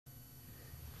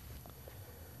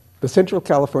The Central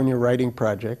California Writing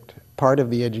Project, part of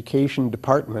the Education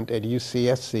Department at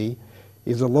UCSC,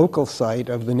 is a local site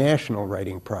of the National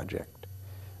Writing Project.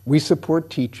 We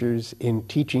support teachers in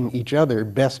teaching each other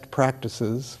best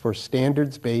practices for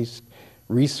standards-based,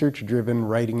 research-driven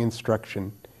writing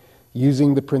instruction,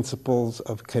 using the principles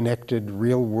of connected,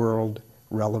 real-world,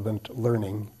 relevant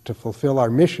learning to fulfill our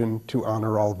mission to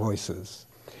honor all voices.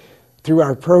 Through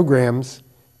our programs,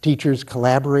 teachers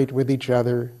collaborate with each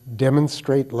other,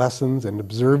 demonstrate lessons and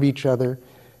observe each other,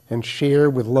 and share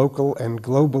with local and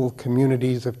global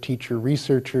communities of teacher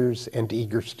researchers and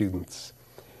eager students.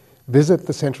 Visit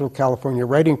the Central California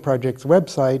Writing Project's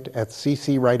website at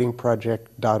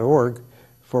ccwritingproject.org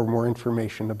for more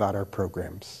information about our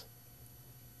programs.